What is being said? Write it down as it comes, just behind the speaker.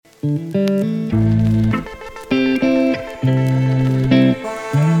Hello,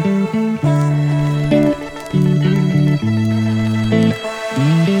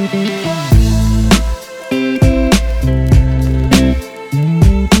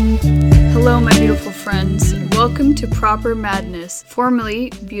 my beautiful friends. Welcome to Proper Madness,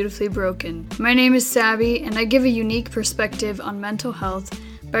 formerly Beautifully Broken. My name is Sabby, and I give a unique perspective on mental health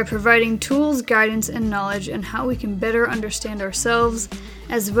by providing tools, guidance, and knowledge on how we can better understand ourselves,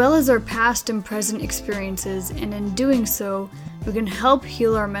 as well as our past and present experiences, and in doing so, we can help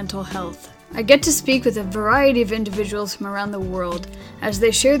heal our mental health. I get to speak with a variety of individuals from around the world as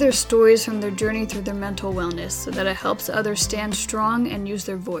they share their stories from their journey through their mental wellness so that it helps others stand strong and use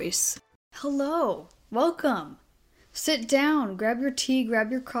their voice. Hello, welcome. Sit down, grab your tea,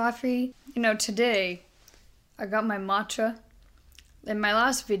 grab your coffee. Today I got my matcha. In my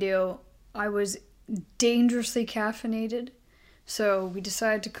last video, I was dangerously caffeinated, so we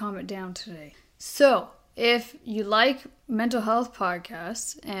decided to calm it down today. So, if you like mental health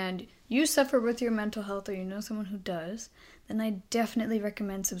podcasts and you suffer with your mental health or you know someone who does, then I definitely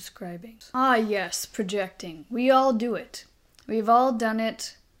recommend subscribing. Ah yes, projecting. We all do it. We've all done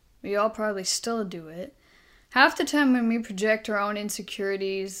it. We all probably still do it. Half the time when we project our own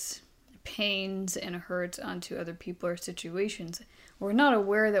insecurities, pains, and hurts onto other people or situations, we're not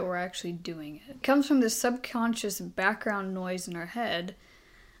aware that we're actually doing it. It comes from this subconscious background noise in our head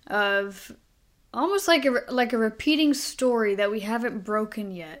of almost like a repeating story that we haven't broken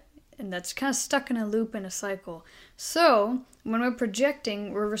yet, and that's kind of stuck in a loop and a cycle. So, when we're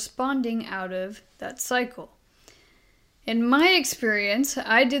projecting, we're responding out of that cycle. In my experience,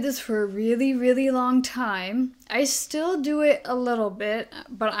 I did this for a really, really long time. I still do it a little bit,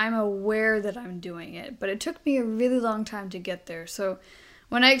 but I'm aware that I'm doing it. But it took me a really long time to get there. So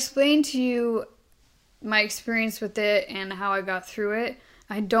when I explain to you my experience with it and how I got through it,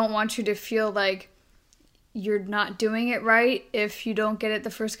 I don't want you to feel like you're not doing it right if you don't get it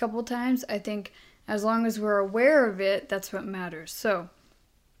the first couple times. I think as long as we're aware of it, that's what matters. So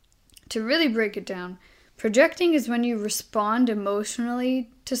to really break it down, projecting is when you respond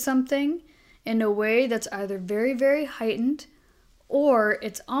emotionally to something in a way that's either very, very heightened, or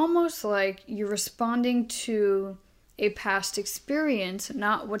it's almost like you're responding to a past experience,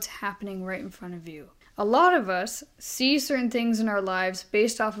 not what's happening right in front of you. A lot of us see certain things in our lives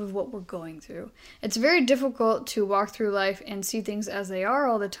based off of what we're going through. It's very difficult to walk through life and see things as they are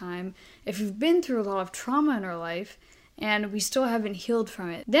all the time if we've been through a lot of trauma in our life and we still haven't healed from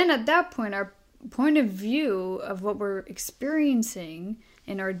it. Then at that point, our point of view of what we're experiencing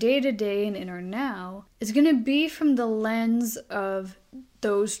in our day-to-day and in our now is going to be from the lens of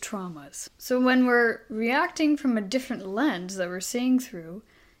those traumas. So when we're reacting from a different lens that we're seeing through,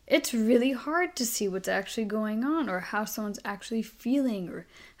 it's really hard to see what's actually going on or how someone's actually feeling or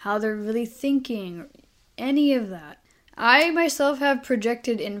how they're really thinking or any of that. I myself have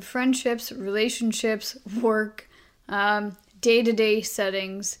projected in friendships, relationships, work, day-to-day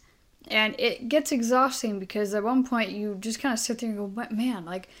settings. And it gets exhausting because at one point you just kind of sit there and go, but man,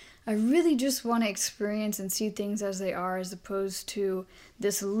 I really just want to experience and see things as they are as opposed to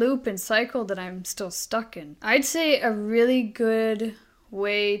this loop and cycle that I'm still stuck in. I'd say a really good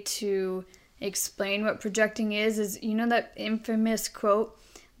way to explain what projecting is that infamous quote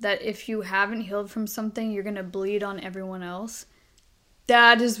that if you haven't healed from something, you're going to bleed on everyone else.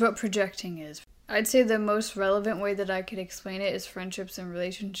 That is what projecting is. I'd say the most relevant way that I could explain it is friendships and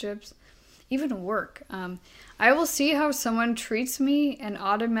relationships, even work. I will see how someone treats me and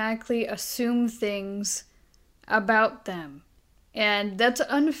automatically assume things about them. And that's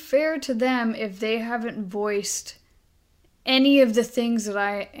unfair to them if they haven't voiced any of the things that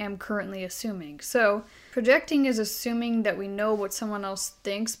I am currently assuming. So, projecting is assuming that we know what someone else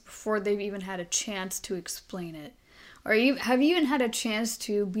thinks before they've even had a chance to explain it, or have even had a chance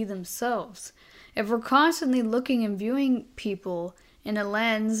to be themselves. If we're constantly looking and viewing people in a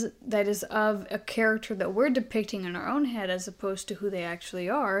lens that is of a character that we're depicting in our own head as opposed to who they actually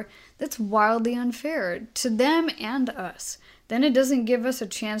are, that's wildly unfair to them and us. Then it doesn't give us a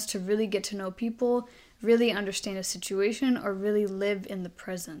chance to really get to know people, really understand a situation, or really live in the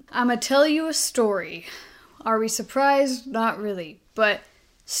present. I'm gonna tell you a story. Are we surprised? Not really. But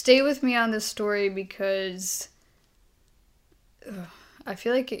stay with me on this story because I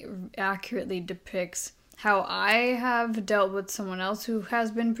feel like it accurately depicts how I have dealt with someone else who has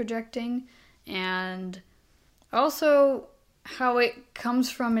been projecting, and also how it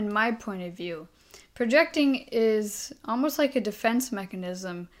comes from in my point of view. Projecting is almost like a defense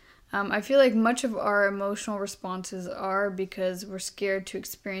mechanism. I feel like much of our emotional responses are because we're scared to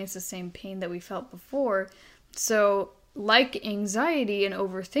experience the same pain that we felt before. So like anxiety and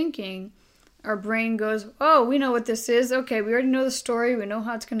overthinking, our brain goes, oh, we know what this is. Okay, we already know the story. We know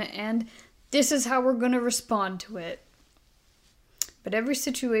how it's going to end. This is how we're going to respond to it. But every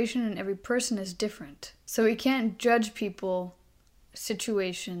situation and every person is different. So we can't judge people,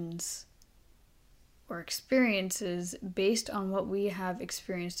 situations, or experiences based on what we have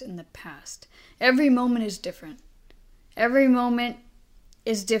experienced in the past. Every moment is different. Every moment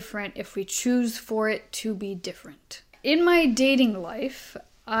is different if we choose for it to be different. In my dating life,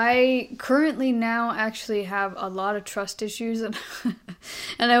 I currently now actually have a lot of trust issues, and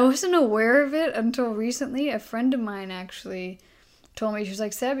I wasn't aware of it until recently. A friend of mine actually told me, she was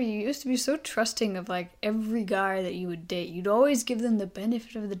like, Sabby, you used to be so trusting of like every guy that you would date. You'd always give them the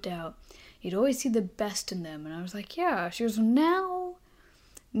benefit of the doubt. You'd always see the best in them. And I was like, yeah. She goes, now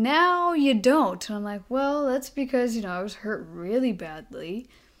you don't. And I'm like, well, that's because, I was hurt really badly.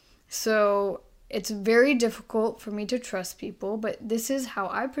 So it's very difficult for me to trust people, but this is how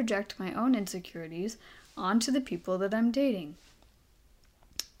I project my own insecurities onto the people that I'm dating.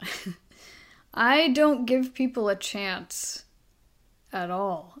 I don't give people a chance at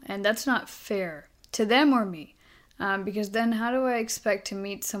all, and that's not fair to them or me, because then how do I expect to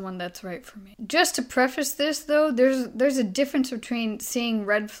meet someone that's right for me? Just to preface this, though, there's a difference between seeing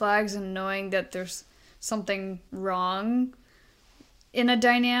red flags and knowing that there's something wrong in a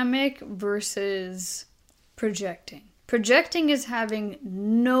dynamic versus projecting. Projecting is having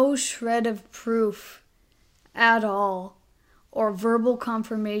no shred of proof at all or verbal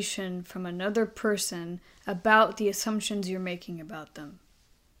confirmation from another person about the assumptions you're making about them.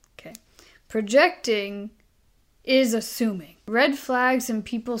 Okay. Projecting is assuming. Red flags in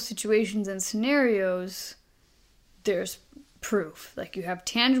people, situations, and scenarios, there's proof. Like you have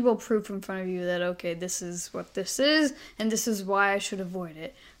tangible proof in front of you that, okay, this is what this is, and this is why I should avoid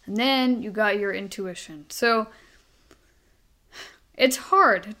it. And then you got your intuition. So it's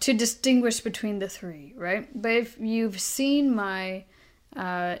hard to distinguish between the three, right? But if you've seen my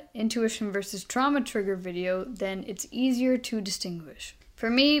intuition versus trauma trigger video, then it's easier to distinguish.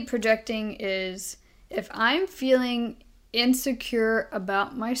 For me, projecting is if I'm feeling insecure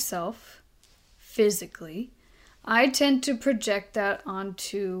about myself physically, I tend to project that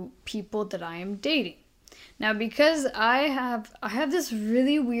onto people that I am dating. Now, because I have this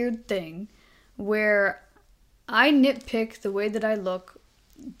really weird thing where I nitpick the way that I look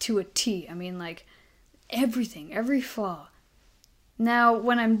to a T. I mean, like, everything, every flaw. Now,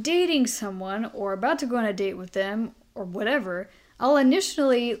 when I'm dating someone or about to go on a date with them or whatever, I'll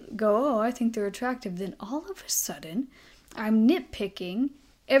initially go, oh, I think they're attractive. Then all of a sudden, I'm nitpicking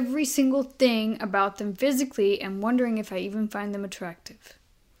every single thing about them physically and wondering if I even find them attractive.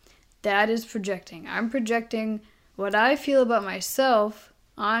 That is projecting. I'm projecting what I feel about myself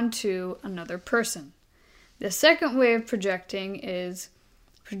onto another person. The second way of projecting is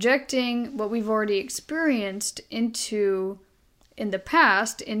projecting what we've already experienced in the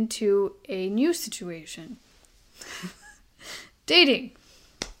past into a new situation. Dating.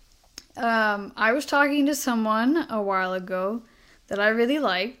 I was talking to someone a while ago that I really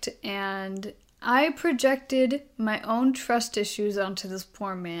liked, and I projected my own trust issues onto this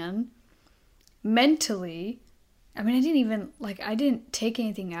poor man mentally. I mean, I didn't take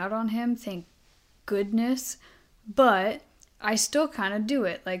anything out on him, thank goodness, but I still kind of do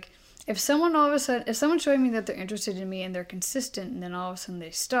it. Like, if someone's showing me that they're interested in me and they're consistent and then all of a sudden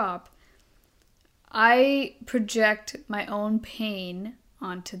they stop, I project my own pain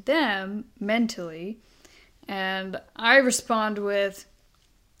onto them mentally, and I respond with,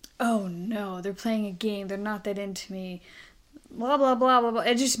 oh no, they're playing a game, they're not that into me, blah, blah, blah, blah, blah.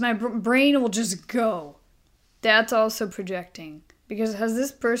 It just, my brain will just go. That's also projecting. Because has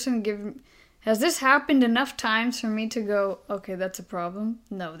this happened enough times for me to go, okay, that's a problem?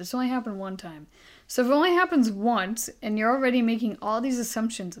 No, this only happened one time. So if it only happens once, and you're already making all these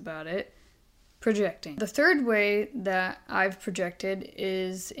assumptions about it, projecting. The third way that I've projected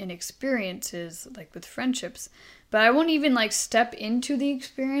is in experiences, like with friendships. But I won't even step into the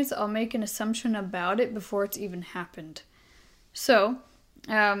experience. I'll make an assumption about it before it's even happened. So,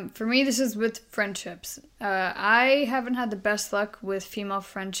 for me, this is with friendships. I haven't had the best luck with female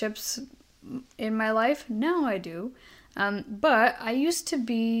friendships in my life. Now I do. But I used to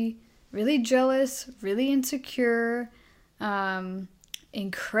be really jealous, really insecure,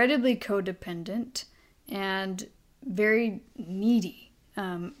 incredibly codependent, and very needy,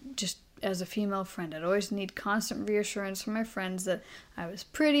 just as a female friend. I'd always need constant reassurance from my friends that I was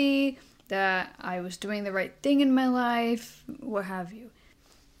pretty, that I was doing the right thing in my life, what have you.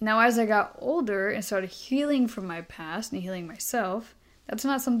 Now, as I got older and started healing from my past and healing myself, that's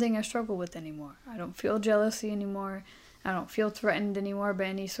not something I struggle with anymore. I don't feel jealousy anymore. I don't feel threatened anymore by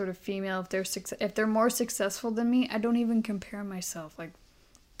any sort of female. If they're more successful than me, I don't even compare myself. Like,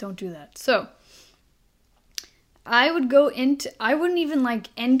 don't do that. So, I wouldn't even like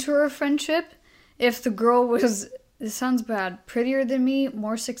enter a friendship if the girl was, this sounds bad, prettier than me,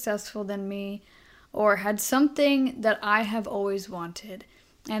 more successful than me, or had something that I have always wanted.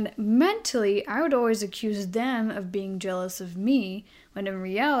 And mentally, I would always accuse them of being jealous of me, when in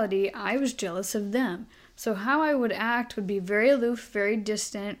reality, I was jealous of them. So how I would act would be very aloof, very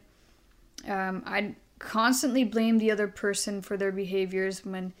distant. I'd constantly blame the other person for their behaviors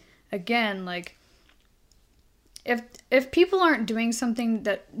when, again, like, if people aren't doing something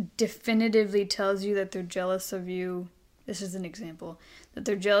that definitively tells you that they're jealous of you, this is an example, that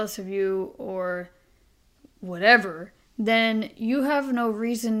they're jealous of you or whatever, then you have no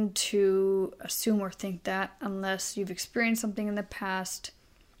reason to assume or think that unless you've experienced something in the past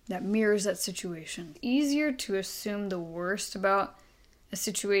that mirrors that situation. It's easier to assume the worst about a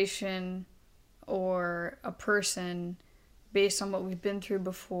situation or a person based on what we've been through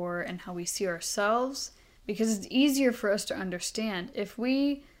before and how we see ourselves, because it's easier for us to understand.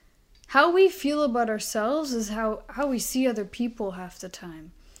 How we feel about ourselves is how we see other people half the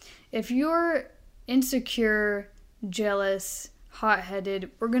time. If you're insecure, jealous,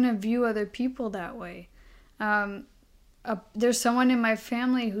 hot-headed, we're going to view other people that way. There's someone in my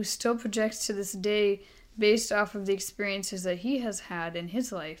family who still projects to this day based off of the experiences that he has had in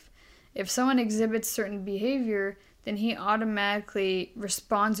his life. If someone exhibits certain behavior, then he automatically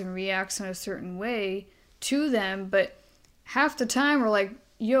responds and reacts in a certain way to them, but half the time we're like,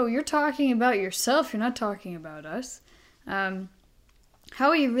 yo, you're talking about yourself, you're not talking about us.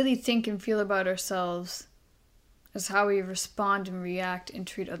 How we really think and feel about ourselves is how we respond and react and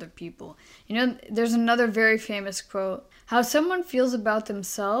treat other people. You know, there's another very famous quote, how someone feels about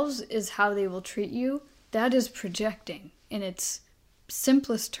themselves is how they will treat you. That is projecting in its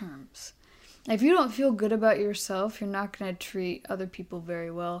simplest terms. If you don't feel good about yourself, you're not going to treat other people very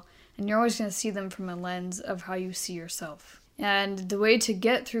well, and you're always going to see them from a lens of how you see yourself. And the way to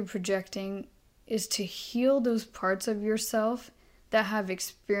get through projecting is to heal those parts of yourself that have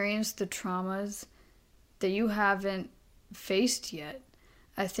experienced the traumas that you haven't faced yet.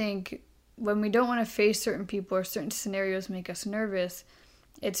 I think when we don't want to face certain people or certain scenarios make us nervous,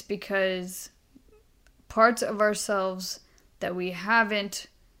 it's because parts of ourselves that we haven't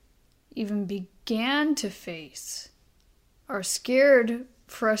even began to face are scared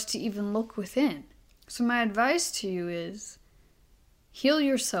for us to even look within. So my advice to you is heal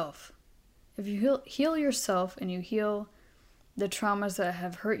yourself. If you heal yourself and you heal the traumas that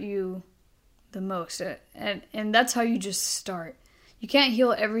have hurt you the most, and that's how you just start. You can't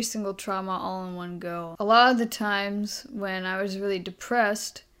heal every single trauma all in one go. A lot of the times when I was really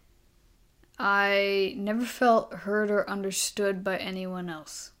depressed, I never felt heard or understood by anyone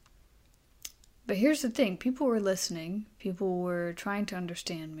else. But here's the thing, people were listening, people were trying to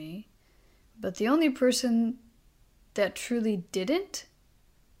understand me, but the only person that truly didn't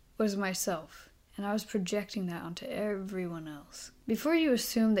was myself. And I was projecting that onto everyone else. Before you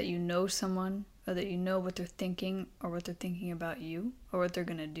assume that you know someone, or that you know what they're thinking, or what they're thinking about you, or what they're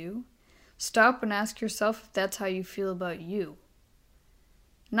going to do, stop and ask yourself if that's how you feel about you.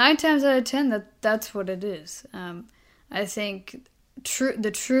 9 times out of 10, that's what it is. I think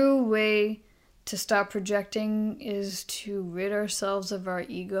the true way to stop projecting is to rid ourselves of our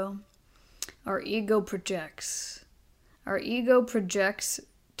ego. Our ego projects. Our ego projects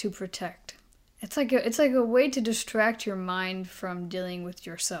to protect. It's like a way to distract your mind from dealing with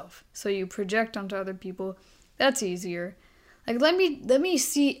yourself. So you project onto other people. That's easier. Like, let me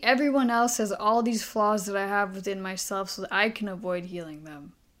see everyone else as all these flaws that I have within myself so that I can avoid healing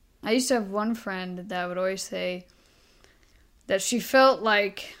them. I used to have one friend that would always say that she felt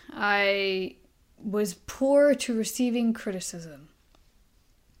like I was poor to receiving criticism,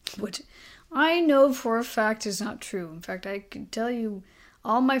 which I know for a fact is not true. In fact, I can tell you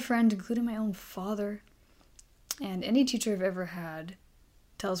all my friends, including my own father, and any teacher I've ever had,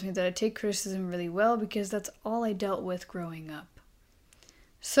 tells me that I take criticism really well because that's all I dealt with growing up.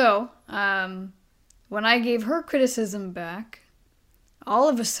 So, when I gave her criticism back, all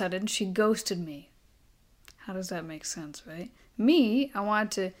of a sudden she ghosted me. How does that make sense, right? Me, I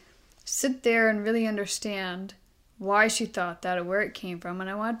wanted to sit there and really understand why she thought that or where it came from, and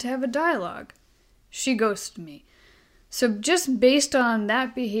I wanted to have a dialogue. She ghosted me. So just based on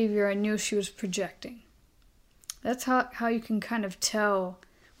that behavior, I knew she was projecting. That's how you can kind of tell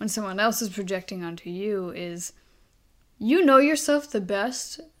when someone else is projecting onto you is you know yourself the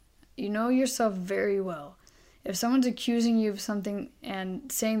best. You know yourself very well. If someone's accusing you of something and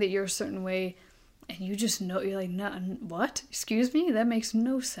saying that you're a certain way and you just know, you're like, no, what? Excuse me? That makes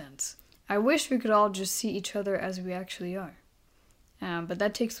no sense. I wish we could all just see each other as we actually are. But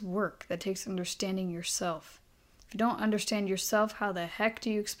that takes work. That takes understanding yourself. If you don't understand yourself, how the heck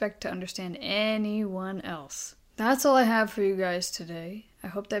do you expect to understand anyone else? That's all I have for you guys today. I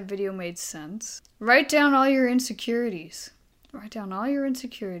hope that video made sense. Write down all your insecurities. Write down all your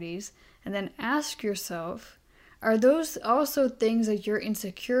insecurities and then ask yourself, are those also things that you're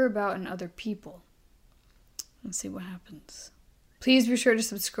insecure about in other people? Let's see what happens. Please be sure to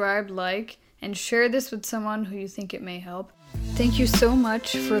subscribe, like, and share this with someone who you think it may help. Thank you so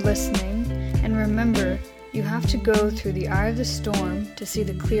much for listening, and remember, you have to go through the eye of the storm to see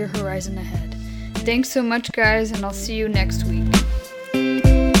the clear horizon ahead. Thanks so much, guys, and I'll see you next week.